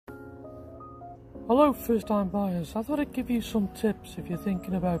Hello first time buyers, I thought I'd give you some tips if you're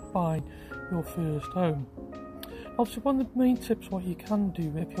thinking about buying your first home. Obviously one of the main tips what you can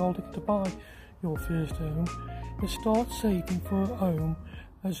do if you're looking to buy your first home is start saving for a home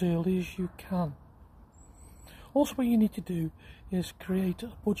as early as you can. Also what you need to do is create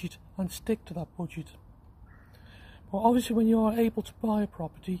a budget and stick to that budget. But obviously when you are able to buy a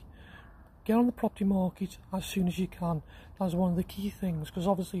property, get on the property market as soon as you can. That's one of the key things, because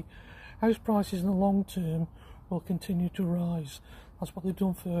obviously house prices in the long term will continue to rise. That's what they've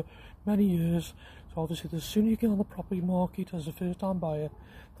done for many years. So obviously the sooner you get on the property market as a first time buyer,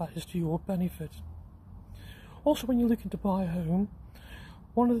 that is to your benefit. Also when you're looking to buy a home,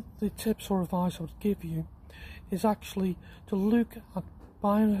 one of the tips or advice I would give you is actually to look at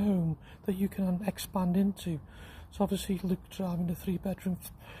buying a home that you can expand into. So obviously look to having a 3-bedroom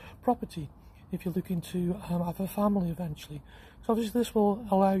property if you're looking to have a family eventually. So obviously this will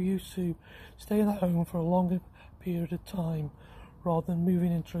allow you to stay in that home for a longer period of time rather than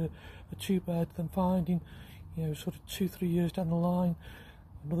moving into a 2-bed, then finding, sort of 2-3 years down the line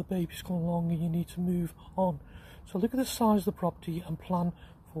another baby's come along and you need to move on. So look at the size of the property and plan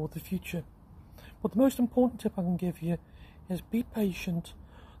for the future. But the most important tip I can give you is be patient.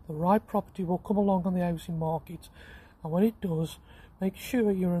 The right property will come along on the housing market, and when it does, make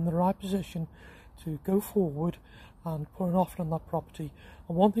sure you're in the right position to go forward and put an offer on that property.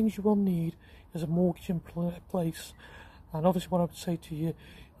 And one thing you will need is a mortgage in place. And obviously what I would say to you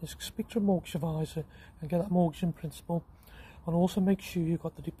is speak to a mortgage advisor and get that mortgage in principle, and also make sure you've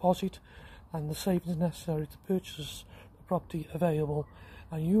got the deposit and the savings necessary to purchase the property available,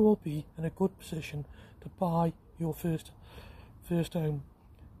 and you will be in a good position to buy your first home.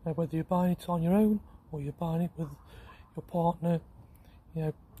 Now, whether you're buying it on your own or you're buying it with your partner,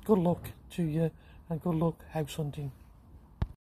 good luck to you and good luck house hunting.